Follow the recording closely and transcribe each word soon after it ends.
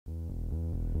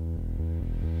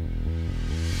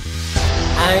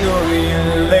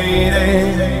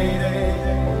lady.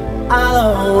 I'll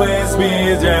always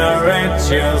be there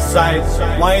at your side.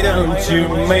 Why don't you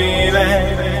maybe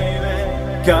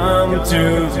come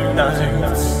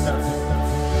tonight?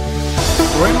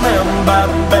 Remember,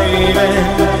 baby,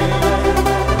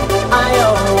 I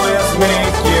always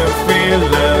make you feel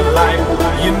alive.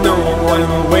 You know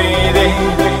I'm waiting.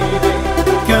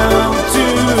 Come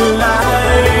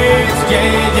tonight,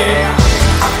 yeah, yeah.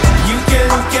 You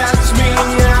can catch me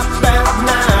up at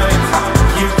night.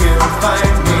 You can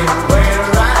find me where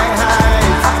I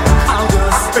hide. Out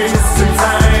of space and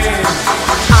time.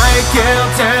 I can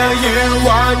tell you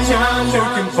what you're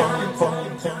looking for.